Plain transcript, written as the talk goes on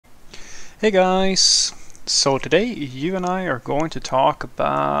Hey guys! So today you and I are going to talk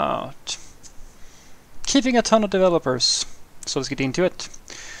about keeping a ton of developers. So let's get into it.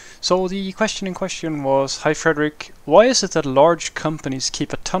 So the question in question was, hi Frederick, why is it that large companies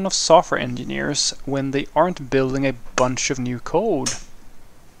keep a ton of software engineers when they aren't building a bunch of new code?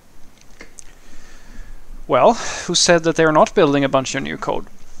 Well, who said that they're not building a bunch of new code?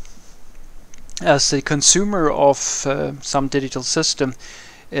 As a consumer of some digital system,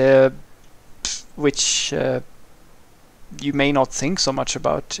 which you may not think so much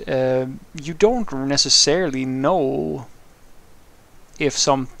about, you don't necessarily know if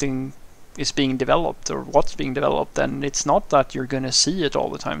something is being developed or what's being developed, and it's not that you're going to see it all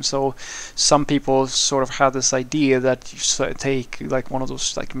the time. So some people sort of have this idea that you take like one of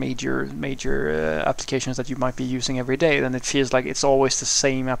those like major applications that you might be using every day, then it feels like it's always the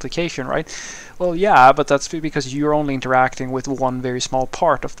same application, right? Well, yeah, but that's because you're only interacting with one very small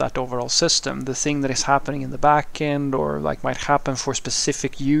part of that overall system. The thing that is happening in the back end, or like might happen for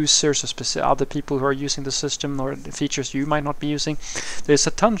specific users or specific other people who are using the system, or the features you might not be using, there's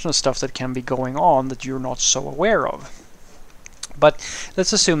a ton of stuff that can be going on that you're not so aware of. But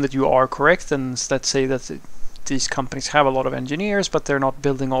let's assume that you are correct, and let's say that these companies have a lot of engineers, but they're not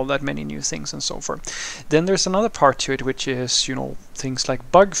building all that many new things and so forth. Then there's another part to it, which is, things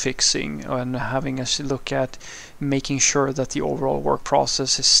like bug fixing and having a look at making sure that the overall work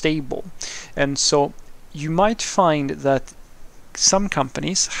process is stable. And so you might find that some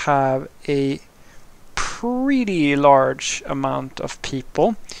companies have a pretty large amount of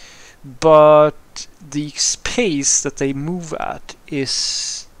people, but the pace that they move at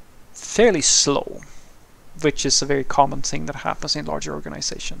is fairly slow, which is a very common thing that happens in larger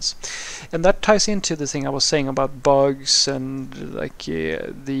organizations. And that ties into the thing I was saying about bugs and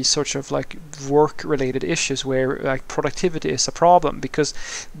the sorts of work-related issues where productivity is a problem, because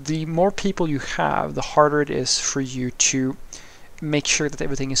the more people you have, the harder it is for you to make sure that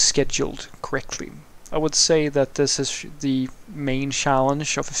everything is scheduled correctly. I would say that this is the main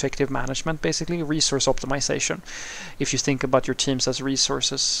challenge of effective management, basically resource optimization, if you think about your teams as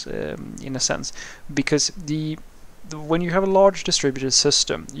resources in a sense. Because when you have a large distributed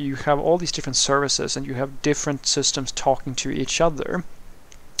system, you have all these different services and you have different systems talking to each other.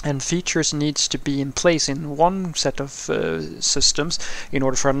 And features needs to be in place in one set of systems in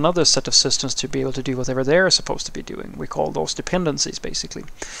order for another set of systems to be able to do whatever they're supposed to be doing. We call those dependencies, basically.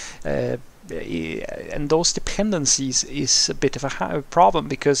 And those dependencies is a bit of a problem,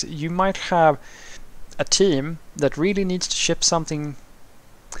 because you might have a team that really needs to ship something,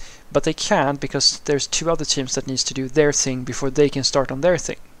 but they can't because there's two other teams that needs to do their thing before they can start on their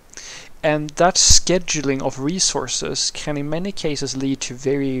thing. And that scheduling of resources can in many cases lead to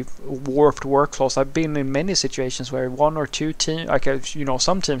very warped workflows. I've been in many situations where one or two teams,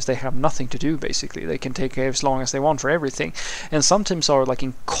 some teams, they have nothing to do basically. They can take as long as they want for everything. And some teams are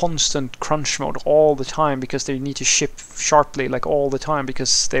in constant crunch mode all the time because they need to ship sharply all the time,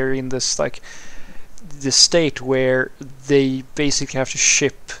 because they're in this this state where they basically have to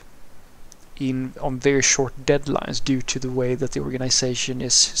ship on very short deadlines due to the way that the organization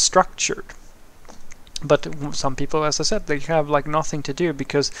is structured. But some people, as I said, they have nothing to do,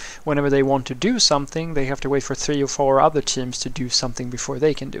 because whenever they want to do something, they have to wait for 3 or 4 other teams to do something before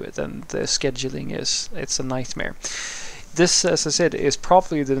they can do it, and the scheduling it's a nightmare. This, as I said, is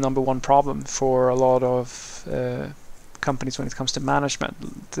probably the number one problem for a lot of companies when it comes to management.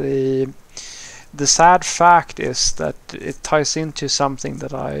 The sad fact is that it ties into something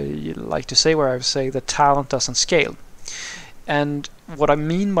that I like to say, where I say that talent doesn't scale. And what I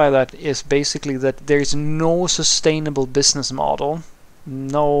mean by that is basically that there is no sustainable business model,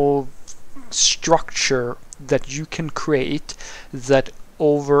 no structure that you can create that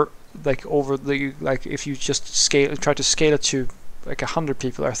if you just try to scale it to 100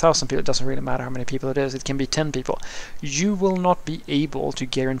 people or 1,000 people, it doesn't really matter how many people it is, it can be 10 people. You will not be able to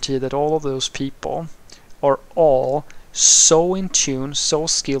guarantee that all of those people are all so in tune, so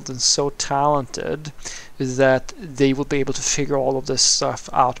skilled and so talented that they will be able to figure all of this stuff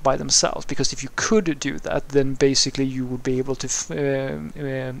out by themselves. Because if you could do that, then basically you would be able to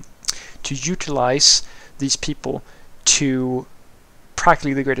utilize these people to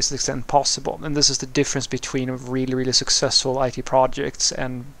practically the greatest extent possible. And this is the difference between really successful IT projects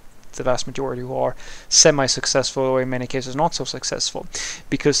and the vast majority who are semi-successful, or in many cases not so successful.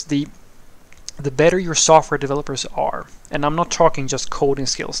 Because the better your software developers are, and I'm not talking just coding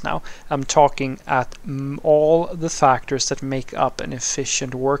skills now, I'm talking at all the factors that make up an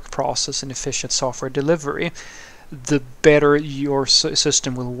efficient work process and efficient software delivery, the better your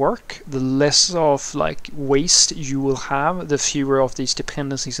system will work, the less of like waste you will have, the fewer of these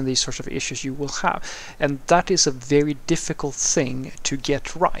dependencies and these sorts of issues you will have. And that is a very difficult thing to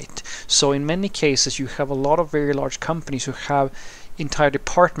get right. So in many cases you have a lot of very large companies who have entire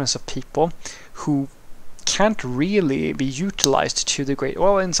departments of people who can't really be utilized to the great.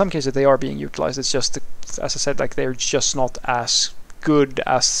 Well, in some cases they are being utilized. It's just, as I said, like they're just not as good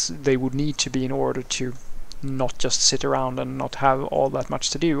as they would need to be in order to not just sit around and not have all that much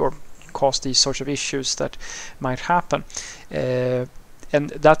to do or cause these sorts of issues that might happen. And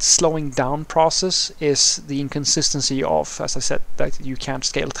that slowing down process is the inconsistency of, as I said, that you can't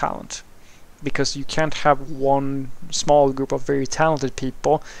scale talent, because you can't have one small group of very talented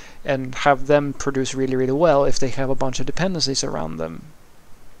people and have them produce really, really well if they have a bunch of dependencies around them.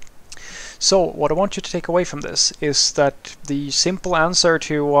 So what I want you to take away from this is that the simple answer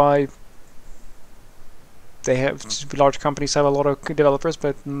to why they have large companies have a lot of developers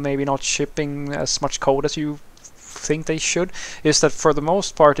but maybe not shipping as much code as you think they should, is that for the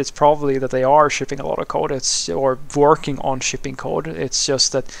most part it's probably that they are shipping a lot of code, or working on shipping code. It's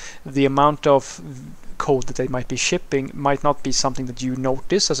just that the amount of code that they might be shipping might not be something that you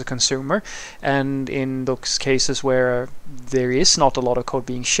notice as a consumer, and in those cases where there is not a lot of code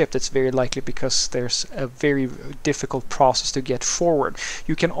being shipped, it's very likely because there's a very difficult process to get forward.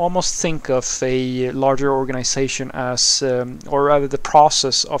 You can almost think of a larger organization as, or rather the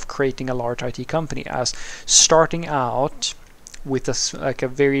process of creating a large IT company as starting out with like a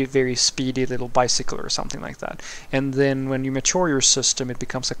very, very speedy little bicycle or something like that. And then when you mature your system, it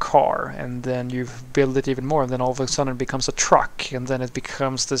becomes a car, and then you build it even more, and then all of a sudden it becomes a truck, and then it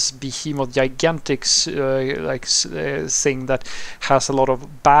becomes this behemoth, gigantic thing that has a lot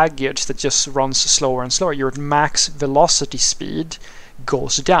of baggage that just runs slower and slower. Your max velocity speed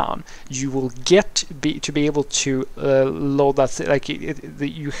goes down. You will get to be able to load that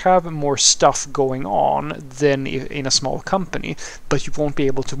you have more stuff going on than in a small company, but you won't be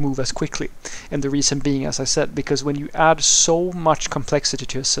able to move as quickly. And the reason being, as I said, because when you add so much complexity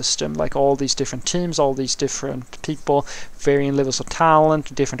to a system, like all these different teams, all these different people, varying levels of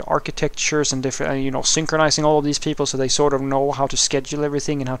talent, different architectures, and different, synchronizing all of these people so they sort of know how to schedule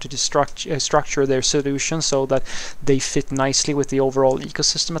everything and how to structure their solutions so that they fit nicely with the overall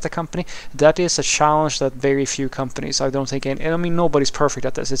ecosystem at the company. That is a challenge that very few companies, I don't think, and I mean nobody's perfect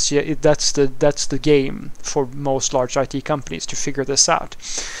at this. That's the game for most large IT companies, to figure this out.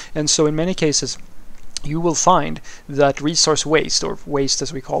 And so in many cases you will find that resource waste, or waste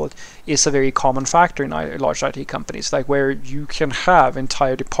as we call it, is a very common factor in large IT companies, like where you can have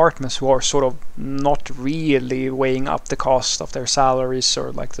entire departments who are sort of not really weighing up the cost of their salaries,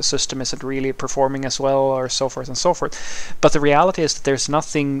 or like the system isn't really performing as well, or so forth and so forth. But the reality is that there's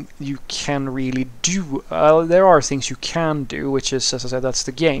nothing you can really do. There are things you can do, which is, as I said, that's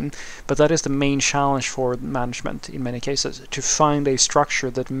the game, but that is the main challenge for management in many cases, to find a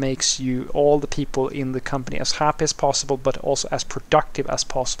structure that makes you, all the people in the company, as happy as possible, but also as productive as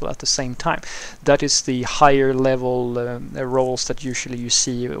possible at the same time. That is the higher level roles that usually you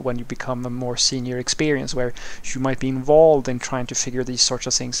see when you become a more senior experience, where you might be involved in trying to figure these sorts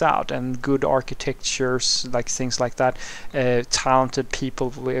of things out. And good architectures, like things like that, talented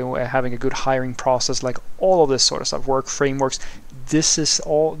people, having a good hiring process, like all of this sort of stuff, work frameworks. These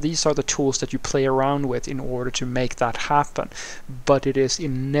are the tools that you play around with in order to make that happen. But it is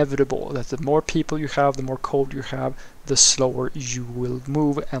inevitable that the more people you have, the more code you have, the slower you will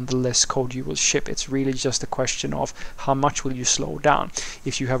move and the less code you will ship. It's really just a question of how much will you slow down.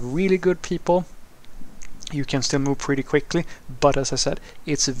 If you have really good people, you can still move pretty quickly, but as I said,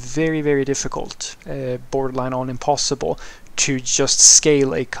 it's very, very difficult, borderline on impossible, to just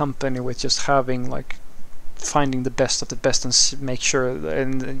scale a company with just having finding the best of the best and make sure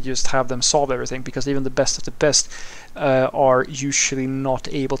and just have them solve everything, because even the best of the best are usually not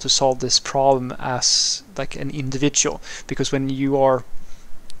able to solve this problem as like an individual, because when you are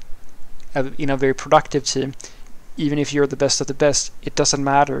in a very productive team, even if you're the best of the best, it doesn't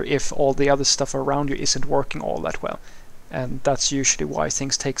matter if all the other stuff around you isn't working all that well. And that's usually why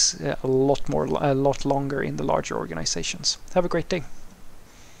things takes a lot longer in the larger organizations. Have a great day.